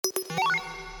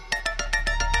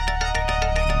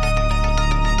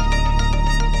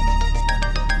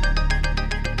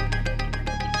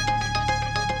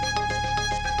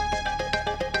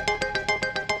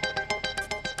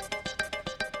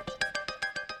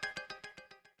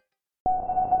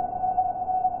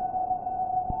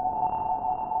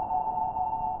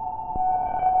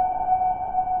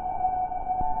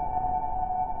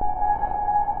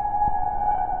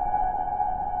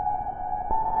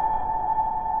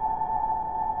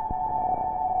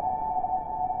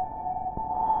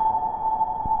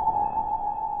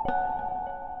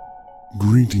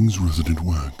Greetings, Resident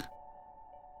WAC.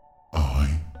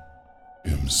 I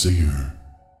am SAYER,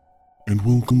 and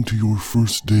welcome to your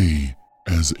first day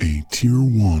as a Tier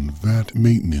 1 VAT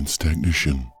Maintenance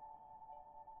Technician.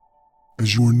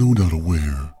 As you are no doubt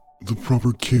aware, the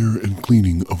proper care and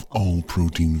cleaning of all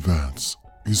protein vats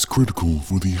is critical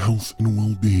for the health and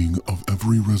well-being of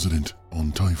every resident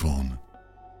on Typhon.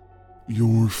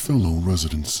 Your fellow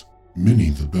residents, many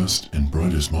the best and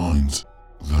brightest minds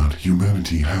that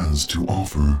humanity has to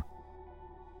offer,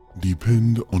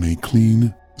 depend on a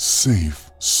clean,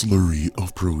 safe slurry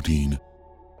of protein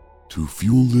to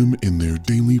fuel them in their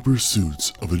daily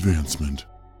pursuits of advancement.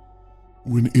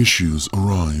 When issues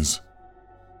arise,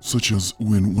 such as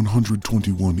when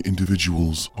 121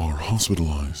 individuals are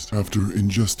hospitalized after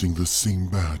ingesting the same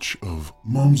batch of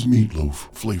Mom's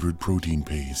Meatloaf flavored protein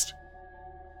paste.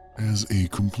 As a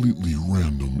completely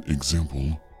random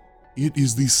example, it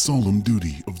is the solemn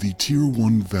duty of the Tier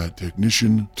 1 VAT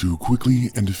technician to quickly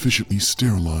and efficiently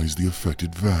sterilize the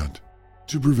affected vat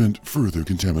to prevent further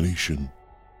contamination.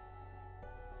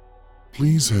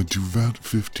 Please head to VAT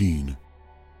 15,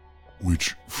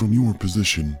 which, from your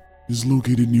position, is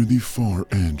located near the far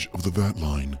edge of the vat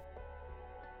line.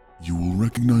 You will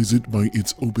recognize it by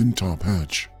its open top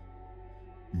hatch,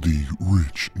 the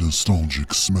rich,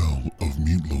 nostalgic smell of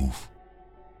meatloaf,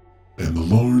 and the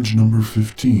large number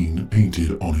 15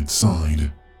 painted on its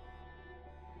side.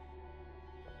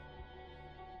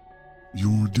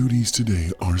 Your duties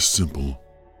today are simple.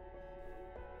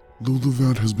 Though the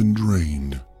vat has been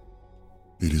drained,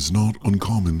 it is not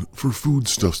uncommon for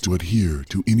foodstuffs to adhere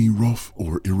to any rough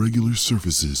or irregular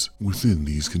surfaces within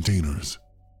these containers.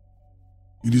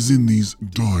 It is in these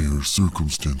dire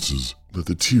circumstances that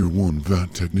the Tier 1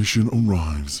 VAT technician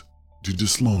arrives to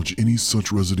dislodge any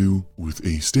such residue with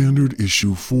a standard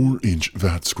issue 4-inch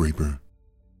vat scraper.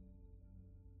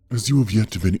 As you have yet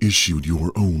to been issued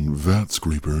your own vat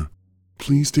scraper,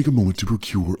 please take a moment to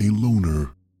procure a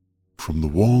loaner from the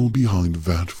wall behind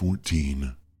VAT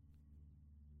 14.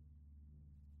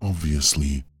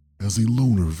 Obviously, as a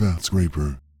loaner vat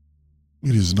scraper,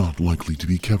 it is not likely to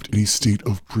be kept in a state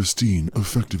of pristine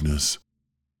effectiveness.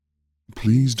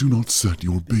 Please do not set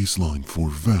your baseline for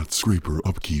vat scraper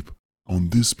upkeep on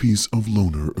this piece of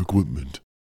loaner equipment.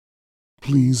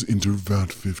 Please enter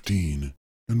VAT 15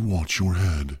 and watch your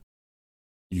head.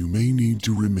 You may need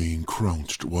to remain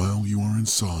crouched while you are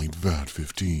inside VAT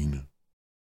 15.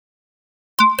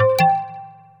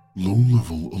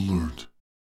 Low-level alert.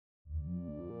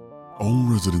 All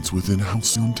residents within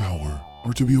Halcyon Tower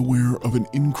are to be aware of an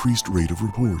increased rate of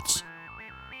reports,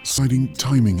 citing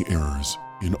timing errors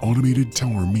in automated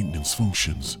tower maintenance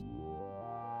functions.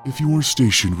 If you are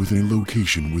stationed within a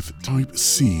location with Type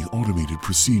C automated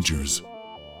procedures,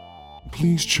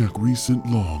 please check recent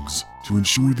logs to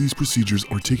ensure these procedures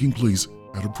are taking place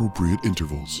at appropriate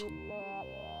intervals.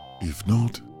 If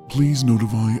not, please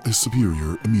notify a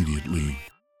superior immediately.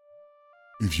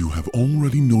 If you have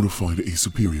already notified a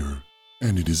superior,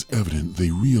 and it is evident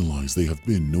they realize they have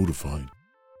been notified,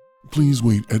 please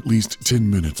wait at least 10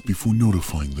 minutes before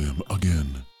notifying them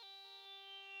again.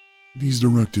 These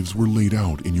directives were laid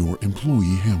out in your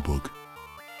employee handbook,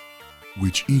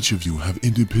 which each of you have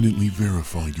independently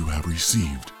verified you have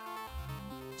received,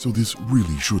 so this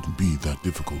really shouldn't be that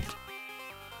difficult.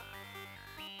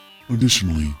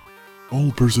 Additionally,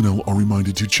 all personnel are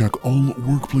reminded to check all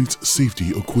workplace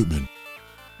safety equipment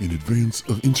in advance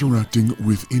of interacting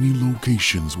with any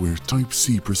locations where Type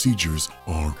C procedures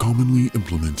are commonly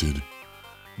implemented.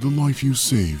 The life you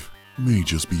save may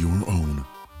just be your own,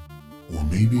 or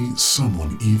maybe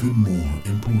someone even more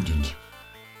important.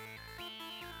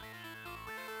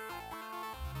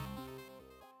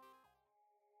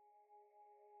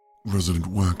 Resident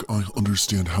WAC, I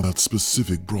understand how that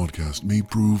specific broadcast may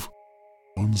prove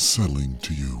unsettling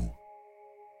to you,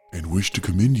 and wish to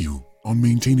commend you on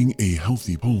maintaining a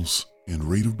healthy pulse and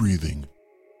rate of breathing.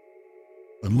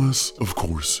 Unless, of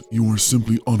course, you are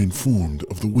simply uninformed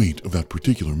of the weight of that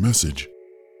particular message,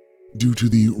 due to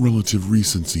the relative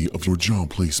recency of your job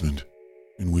placement,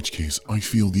 in which case I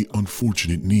feel the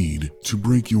unfortunate need to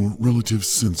break your relative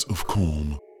sense of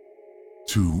calm.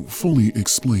 To fully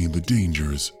explain the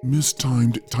dangers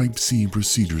mistimed Type C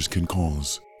procedures can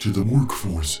cause to the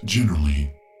workforce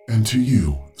generally, and to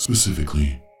you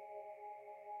specifically,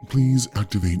 please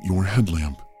activate your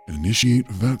headlamp and initiate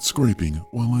VAT scraping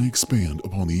while I expand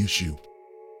upon the issue.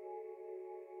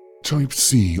 Type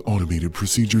C automated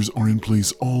procedures are in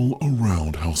place all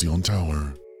around Halcyon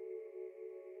Tower.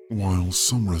 While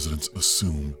some residents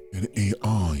assume an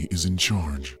AI is in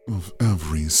charge of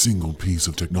every single piece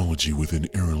of technology within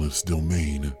Airlift's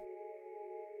domain,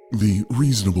 The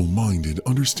reasonable-minded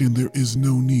understand there is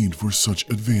no need for such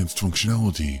advanced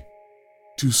functionality.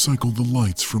 To cycle the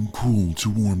lights from cool to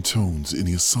warm tones in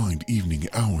the assigned evening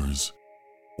hours,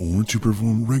 or to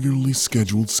perform regularly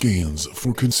scheduled scans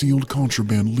for concealed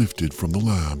contraband lifted from the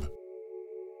lab.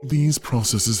 These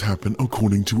processes happen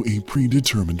according to a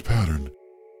predetermined pattern,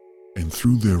 and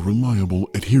through their reliable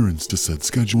adherence to said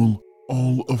schedule,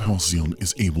 all of Halcyon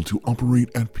is able to operate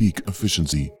at peak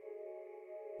efficiency.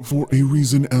 For a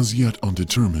reason as yet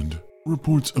undetermined,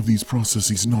 reports of these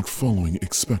processes not following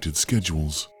expected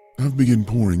schedules have begun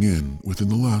pouring in within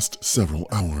the last several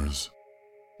hours.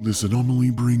 This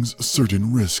anomaly brings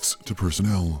certain risks to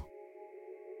personnel.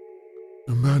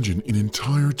 Imagine an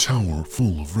entire tower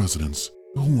full of residents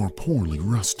who are poorly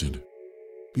rested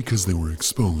because they were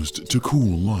exposed to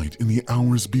cool light in the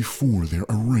hours before their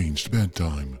arranged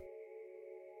bedtime.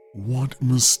 What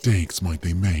mistakes might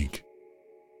they make?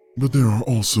 But there are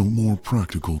also more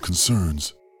practical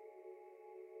concerns.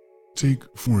 Take,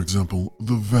 for example,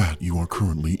 the vat you are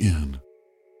currently in.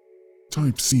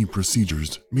 Type C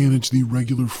procedures manage the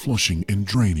regular flushing and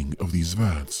draining of these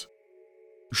vats.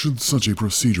 Should such a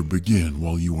procedure begin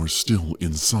while you are still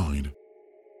inside,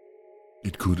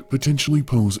 it could potentially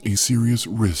pose a serious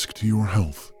risk to your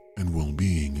health and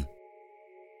well-being.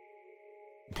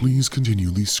 Please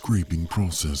continue the scraping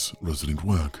process, Resident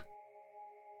Wack.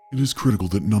 It is critical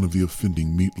that none of the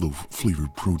offending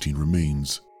meatloaf-flavored protein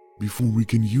remains before we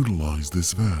can utilize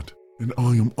this vat, and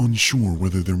I am unsure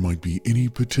whether there might be any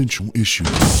potential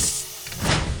issues.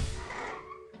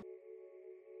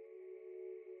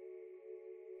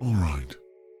 Alright,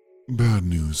 bad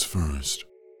news first.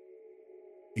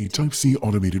 A Type C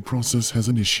automated process has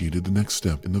initiated the next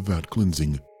step in the vat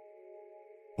cleansing,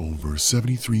 over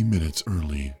 73 minutes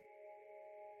early.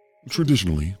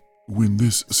 Traditionally, when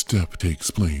this step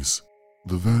takes place,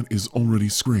 the vat is already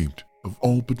scraped of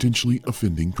all potentially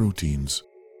offending proteins,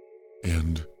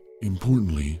 and,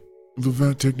 importantly, the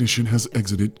vat technician has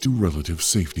exited to relative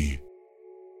safety.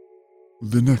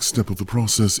 The next step of the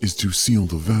process is to seal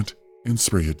the vat and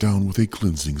spray it down with a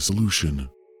cleansing solution.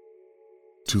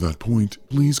 To that point,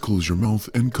 please close your mouth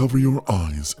and cover your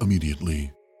eyes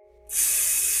immediately.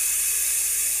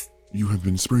 You have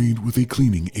been sprayed with a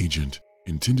cleaning agent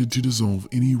intended to dissolve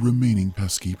any remaining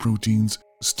pesky proteins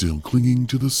still clinging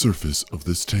to the surface of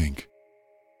this tank.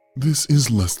 This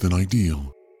is less than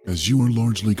ideal, as you are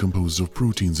largely composed of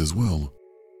proteins as well,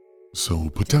 so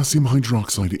potassium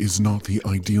hydroxide is not the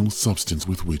ideal substance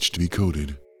with which to be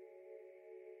coated.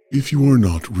 If you are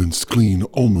not rinsed clean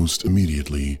almost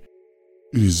immediately,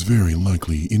 it is very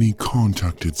likely any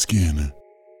contacted skin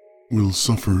will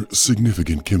suffer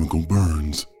significant chemical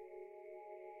burns.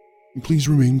 Please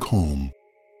remain calm.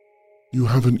 You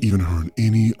haven't even heard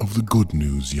any of the good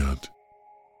news yet.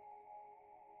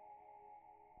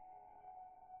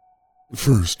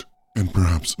 First, and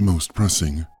perhaps most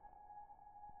pressing,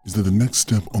 is that the next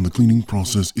step on the cleaning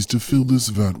process is to fill this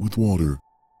vat with water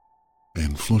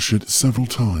and flush it several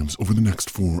times over the next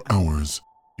 4 hours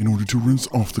in order to rinse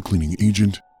off the cleaning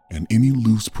agent and any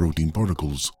loose protein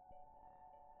particles.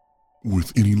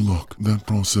 With any luck, that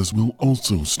process will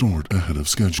also start ahead of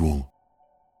schedule,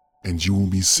 and you will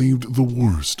be saved the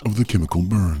worst of the chemical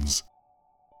burns.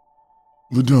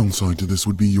 The downside to this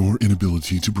would be your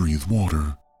inability to breathe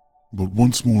water, but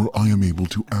once more I am able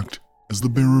to act as the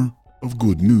bearer of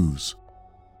good news.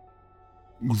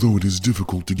 Though it is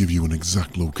difficult to give you an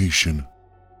exact location,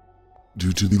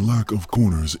 due to the lack of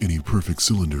corners in a perfect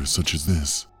cylinder such as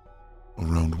this.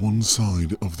 Around one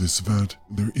side of this vat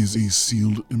there is a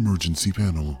sealed emergency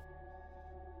panel,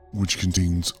 which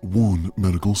contains one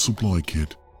medical supply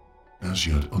kit, as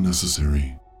yet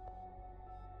unnecessary,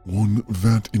 one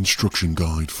vat instruction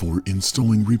guide for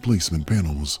installing replacement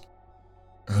panels,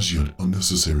 as yet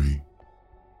unnecessary,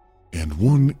 and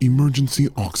one emergency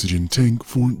oxygen tank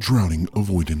for drowning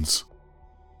avoidance,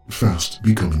 fast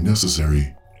becoming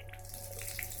necessary.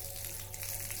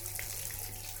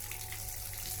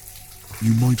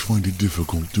 You might find it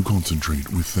difficult to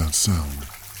concentrate with that sound.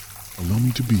 Allow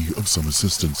me to be of some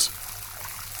assistance.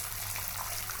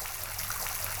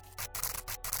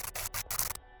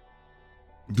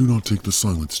 Do not take the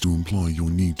silence to imply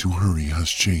your need to hurry has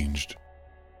changed.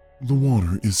 The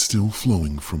water is still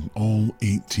flowing from all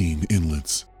 18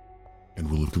 inlets, and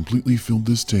will have completely filled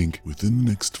this tank within the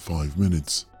next 5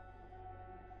 minutes.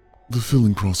 The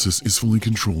filling process is fully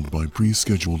controlled by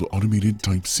pre-scheduled automated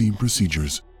Type C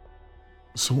procedures,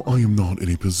 so I am not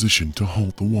in a position to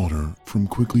halt the water from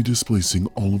quickly displacing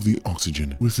all of the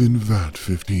oxygen within vat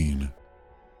 15.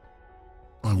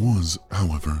 I was,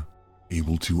 however,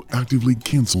 able to actively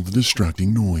cancel the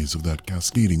distracting noise of that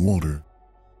cascading water,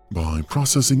 by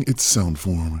processing its sound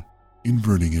form,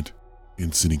 inverting it,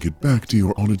 and sending it back to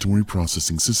your auditory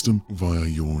processing system via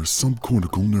your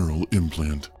subcortical neural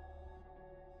implant.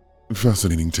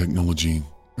 Fascinating technology,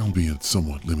 albeit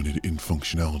somewhat limited in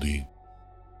functionality.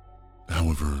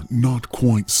 However, not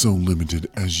quite so limited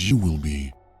as you will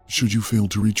be should you fail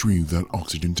to retrieve that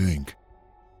oxygen tank.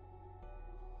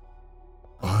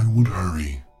 I would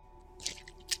hurry.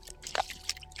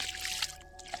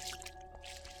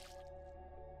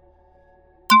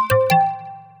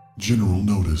 General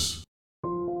notice.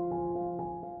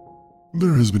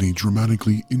 There has been a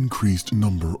dramatically increased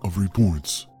number of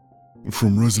reports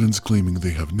from residents claiming they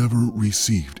have never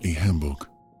received a handbook,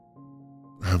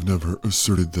 have never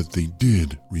asserted that they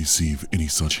did receive any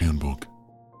such handbook,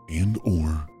 and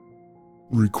or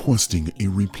requesting a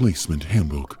replacement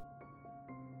handbook.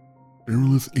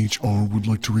 Aerolith HR would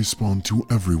like to respond to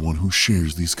everyone who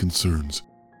shares these concerns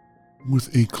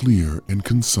with a clear and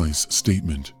concise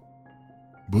statement,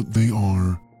 but they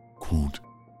are, quote,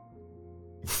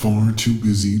 far too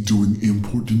busy doing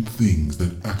important things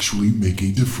that actually make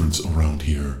a difference around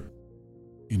here,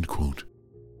 end quote.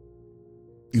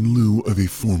 In lieu of a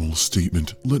formal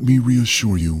statement, let me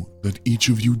reassure you that each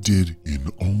of you did, in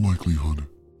all likelihood,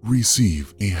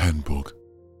 receive a handbook.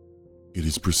 It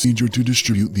is procedure to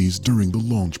distribute these during the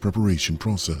launch preparation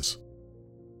process.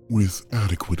 With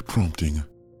adequate prompting,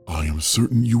 I am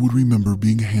certain you would remember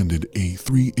being handed a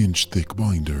 3-inch thick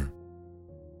binder,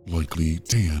 likely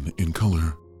tan in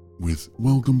color, with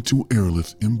Welcome to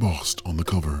Aerolith embossed on the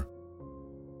cover.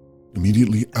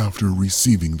 Immediately after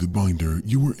receiving the binder,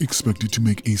 you were expected to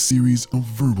make a series of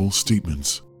verbal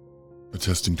statements,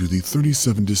 attesting to the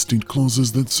 37 distinct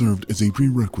clauses that served as a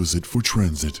prerequisite for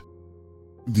transit.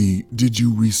 The "Did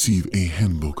you receive a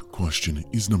handbook?" question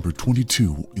is number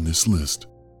 22 in this list.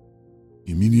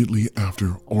 Immediately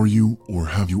after, are you or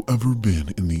have you ever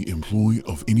been in the employ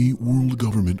of any world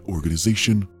government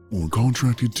organization or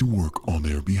contracted to work on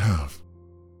their behalf?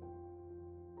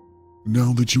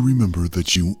 Now that you remember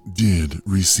that you did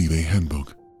receive a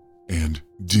handbook and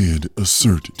did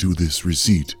assert to this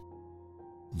receipt,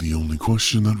 the only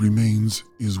question that remains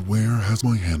is, where has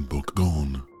my handbook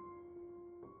gone?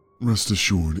 Rest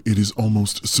assured, it is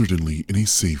almost certainly in a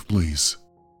safe place.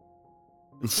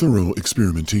 Thorough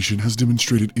experimentation has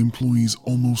demonstrated employees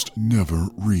almost never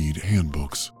read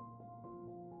handbooks,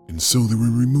 and so they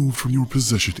were removed from your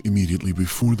possession immediately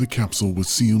before the capsule was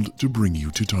sealed to bring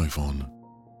you to Typhon.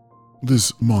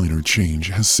 This minor change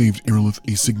has saved Aerolith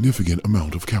a significant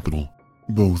amount of capital,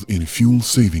 both in fuel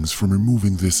savings from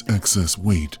removing this excess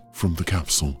weight from the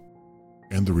capsule,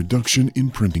 and the reduction in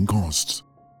printing costs.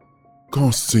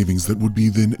 Cost savings that would be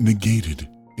then negated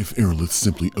if Aerolith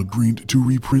simply agreed to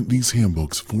reprint these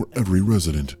handbooks for every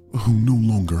resident who no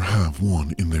longer have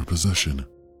one in their possession.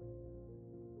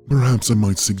 Perhaps I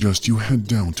might suggest you head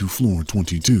down to floor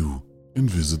 22 and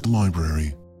visit the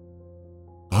library.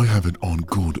 I have it on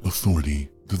good authority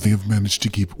that they have managed to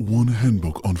keep one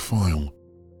handbook on file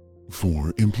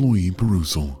for employee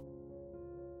perusal.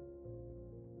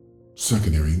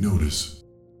 Secondary notice.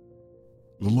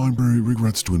 The library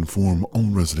regrets to inform all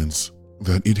residents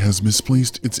that it has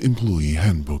misplaced its employee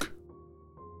handbook.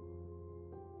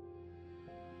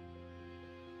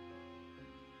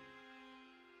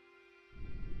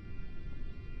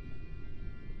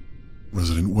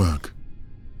 Resident Wack,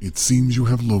 it seems you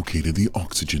have located the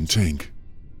oxygen tank.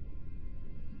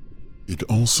 It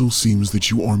also seems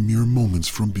that you are mere moments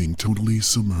from being totally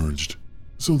submerged,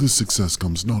 so this success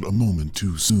comes not a moment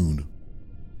too soon.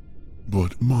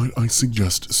 But might I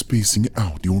suggest spacing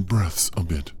out your breaths a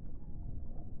bit?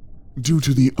 Due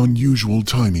to the unusual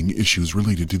timing issues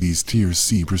related to these Tier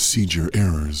C procedure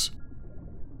errors,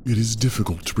 it is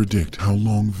difficult to predict how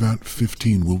long VAT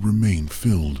 15 will remain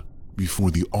filled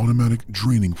before the automatic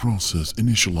draining process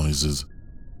initializes.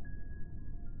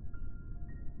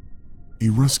 A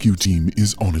rescue team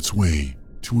is on its way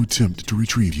to attempt to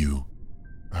retrieve you.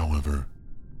 However,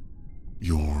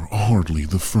 you're hardly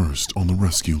the first on the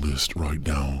rescue list right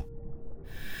now.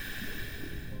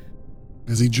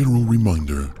 As a general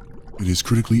reminder, it is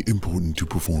critically important to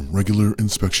perform regular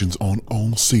inspections on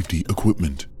all safety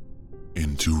equipment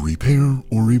and to repair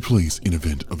or replace in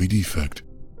event of a defect.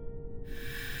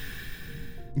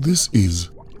 This is,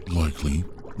 likely,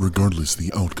 regardless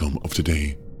the outcome of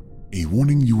today, a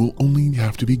warning you will only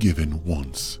have to be given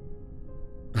once.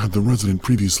 Had the resident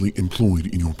previously employed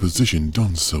in your position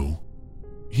done so,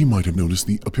 he might have noticed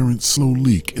the apparent slow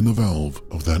leak in the valve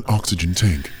of that oxygen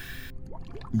tank.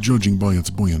 Judging by its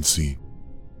buoyancy,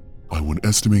 I would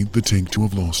estimate the tank to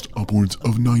have lost upwards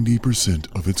of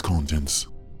 90% of its contents.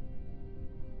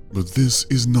 But this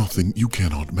is nothing you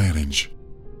cannot manage.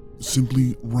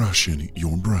 simply ration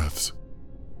your breaths.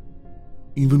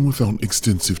 Even without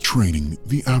extensive training,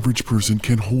 the average person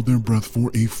can hold their breath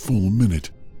for a full minute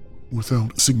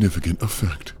without significant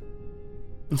effect.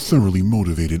 Thoroughly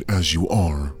motivated as you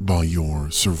are by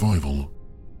your survival,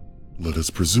 let us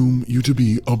presume you to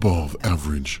be above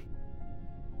average.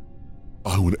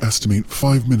 I would estimate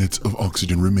 5 minutes of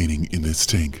oxygen remaining in this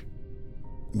tank,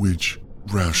 which,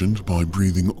 rationed by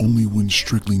breathing only when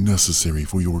strictly necessary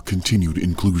for your continued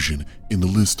inclusion in the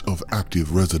list of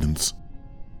active residents,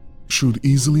 should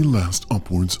easily last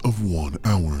upwards of 1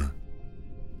 hour.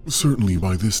 Certainly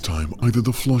by this time, either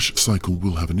the flush cycle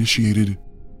will have initiated,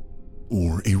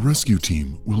 or a rescue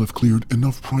team will have cleared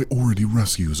enough priority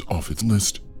rescues off its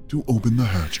list to open the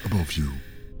hatch above you.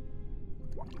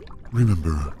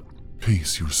 Remember,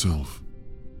 pace yourself.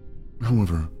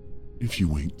 However, if you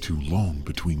wait too long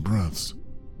between breaths,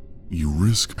 you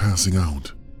risk passing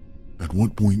out, at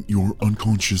what point your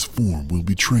unconscious form will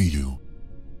betray you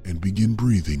and begin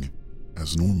breathing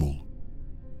as normal.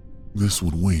 This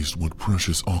would waste what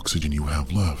precious oxygen you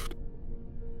have left.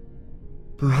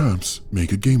 Perhaps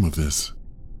make a game of this,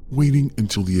 waiting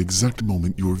until the exact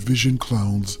moment your vision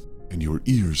clouds and your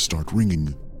ears start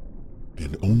ringing,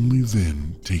 and only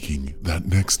then taking that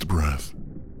next breath.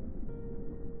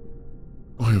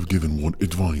 I have given what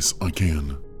advice I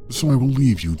can, so I will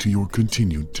leave you to your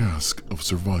continued task of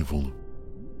survival.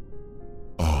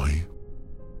 I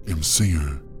am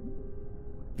SAYER,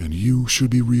 and you should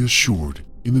be reassured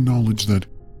in the knowledge that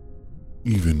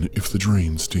even if the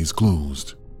drain stays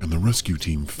closed and the rescue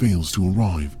team fails to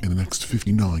arrive in the next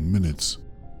 59 minutes,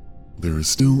 there is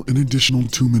still an additional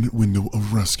 2-minute window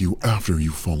of rescue after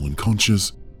you fall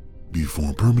unconscious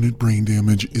before permanent brain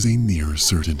damage is a near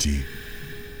certainty.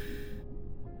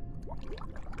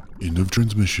 End of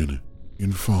transmission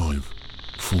in 5,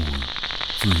 4,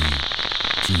 3,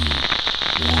 2,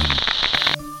 1.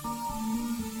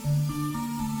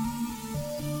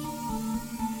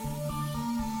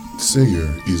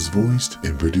 SAYER is voiced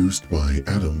and produced by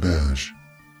Adam Bash.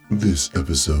 This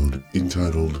episode,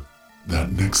 entitled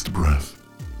That Next Breath,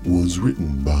 was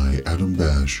written by Adam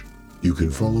Bash. You can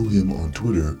follow him on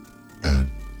Twitter at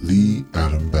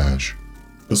 @TheAdamBash.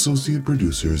 Associate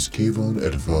producers Kayvon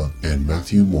Edifa and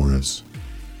Matthew Morris.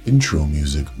 Intro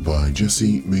music by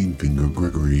Jesse Mainfinger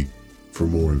Gregory. For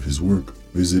more of his work,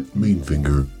 visit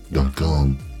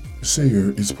mainfinger.com.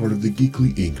 SAYER is part of the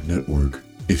Geekly Inc. network.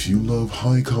 If you love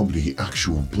high comedy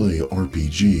actual play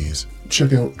RPGs,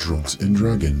 check out Drunks and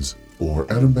Dragons or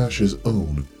Adam Bash's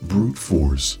own Brute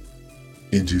Force.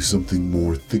 Into something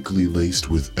more thickly laced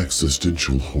with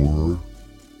existential horror?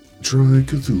 Try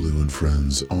Cthulhu and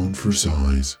Friends on For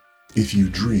Size. If you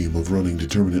dream of running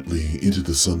determinately into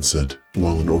the sunset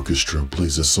while an orchestra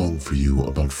plays a song for you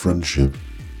about friendship,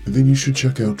 then you should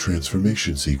check out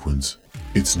Transformation Sequence.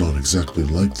 It's not exactly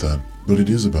like that, but it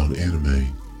is about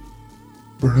anime.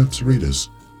 Perhaps rate us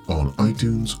on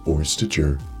iTunes or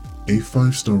Stitcher. A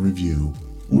 5-star review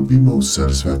would be most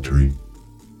satisfactory.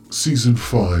 Season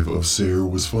 5 of SAYER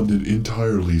was funded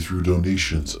entirely through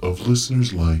donations of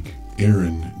listeners like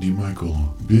Aaron D.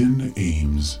 Michael, Ben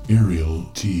Ames, Ariel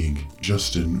Teague,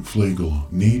 Justin Flagel,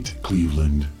 Nate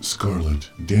Cleveland, Scarlett,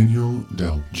 Daniel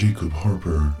Daup, Jacob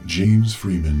Harper, James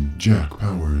Freeman, Jack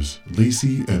Powers,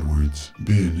 Lacey Edwards,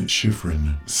 Ben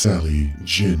Schifrin, Sally,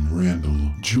 Jen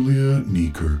Randall, Julia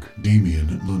Niekirk,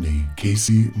 Damian Lunny,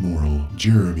 Casey Morrill,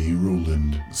 Jeremy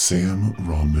Rowland, Sam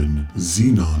Ronman,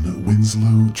 Zenon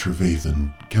Winslow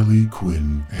Trevathan, Kelly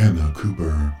Quinn, Hannah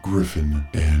Cooper, Griffin,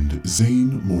 and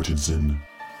Zane Mortensen.